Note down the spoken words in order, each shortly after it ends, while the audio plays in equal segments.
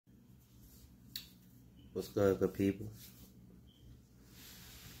What's good people?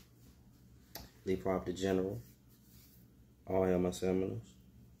 Lee Proctor General. All hail my Seminoles.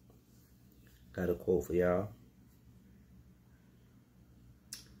 Got a quote for y'all.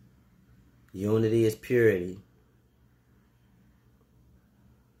 Unity is purity.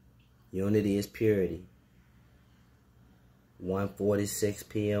 Unity is purity. 1:46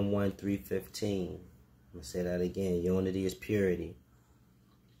 p.m. 13:15. I'm gonna say that again. Unity is purity.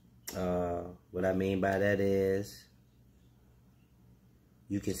 What I mean by that is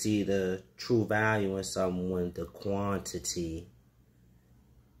you can see the true value in something when the quantity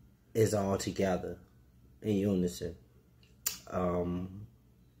is all together in unison. A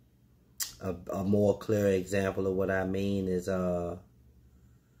more clear example of what I mean is,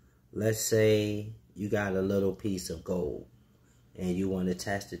 let's say you got a little piece of gold and you want to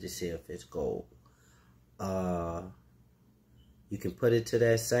test it to see if it's gold. You can put it to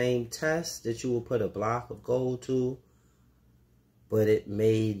that same test that you would put a block of gold to, but it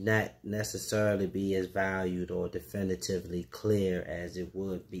may not necessarily be as valued or definitively clear as it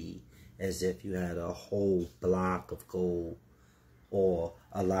would be as if you had a whole block of gold or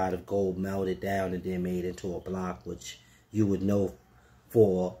a lot of gold melted down and then made into a block, which you would know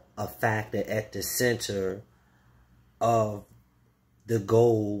for a fact that at the center of the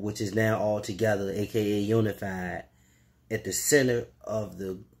gold, which is now all together, aka unified, at the center of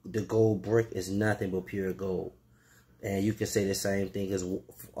the gold brick is nothing but pure gold. And you can say the same thing as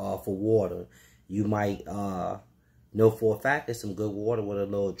for water. You might know for a fact there's some good water with a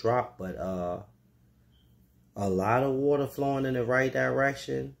little drop, but a lot of water flowing in the right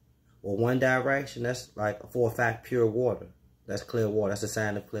direction or one direction, that's like for a fact pure water. That's clear water. That's a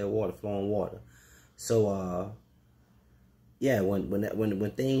sign of clear water, flowing water. So yeah,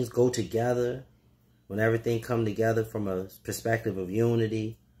 when things go together, when everything come together from a perspective of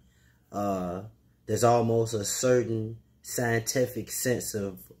unity, there's almost a certain scientific sense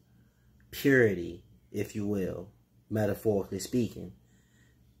of purity, if you will, metaphorically speaking.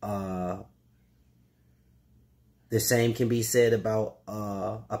 The same can be said about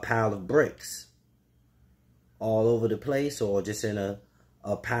a pile of bricks all over the place or just in a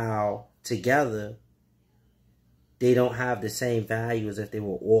pile together. They don't have the same value as if they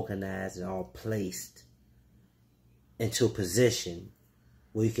were organized and all placed into a position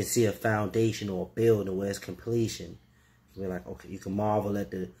where you can see a foundation or a building where it's completion. You're like, okay, you can marvel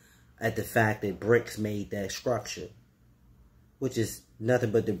at the fact that bricks made that structure, which is nothing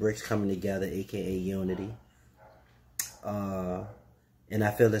but the bricks coming together, aka unity. And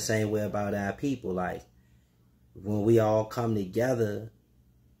I feel the same way about our people. Like, when we all come together,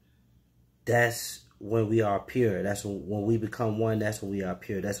 that's when we are pure. That's when we become one. That's when we are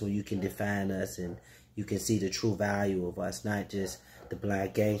pure. That's when you can define us and you can see the true value of us, not just the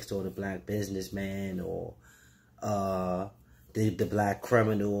black gangster or the black businessman or the black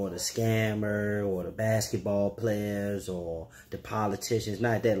criminal or the scammer or the basketball players or the politicians.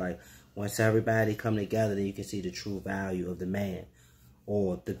 Not that. Like, once everybody come together, then you can see the true value of the man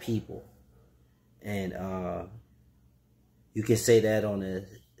or the people. And you can say that on a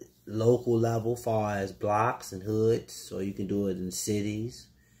local level, far as blocks and hoods, or you can do it in cities,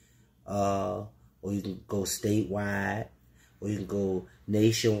 or you can go statewide, or you can go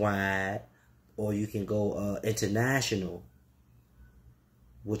nationwide, or you can go international,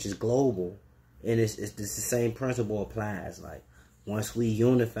 which is global. And it's the same principle applies. Like, once we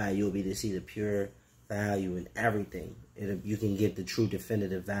unify, you'll be to see the pure value in everything. You can get the true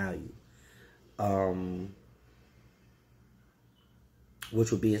definitive value.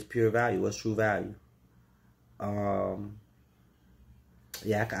 Which would be its pure value. What's true value? Yeah,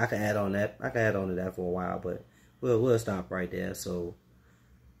 I can add on that. I can add on to that for a while, but we'll stop right there. So,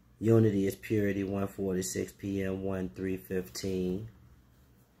 unity is purity. 1:46 p.m. 13:15.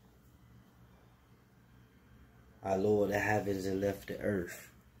 I lower the heavens and left the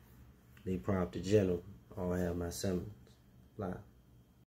earth. Lee Proctor General. All hail my Seminoles. Fly.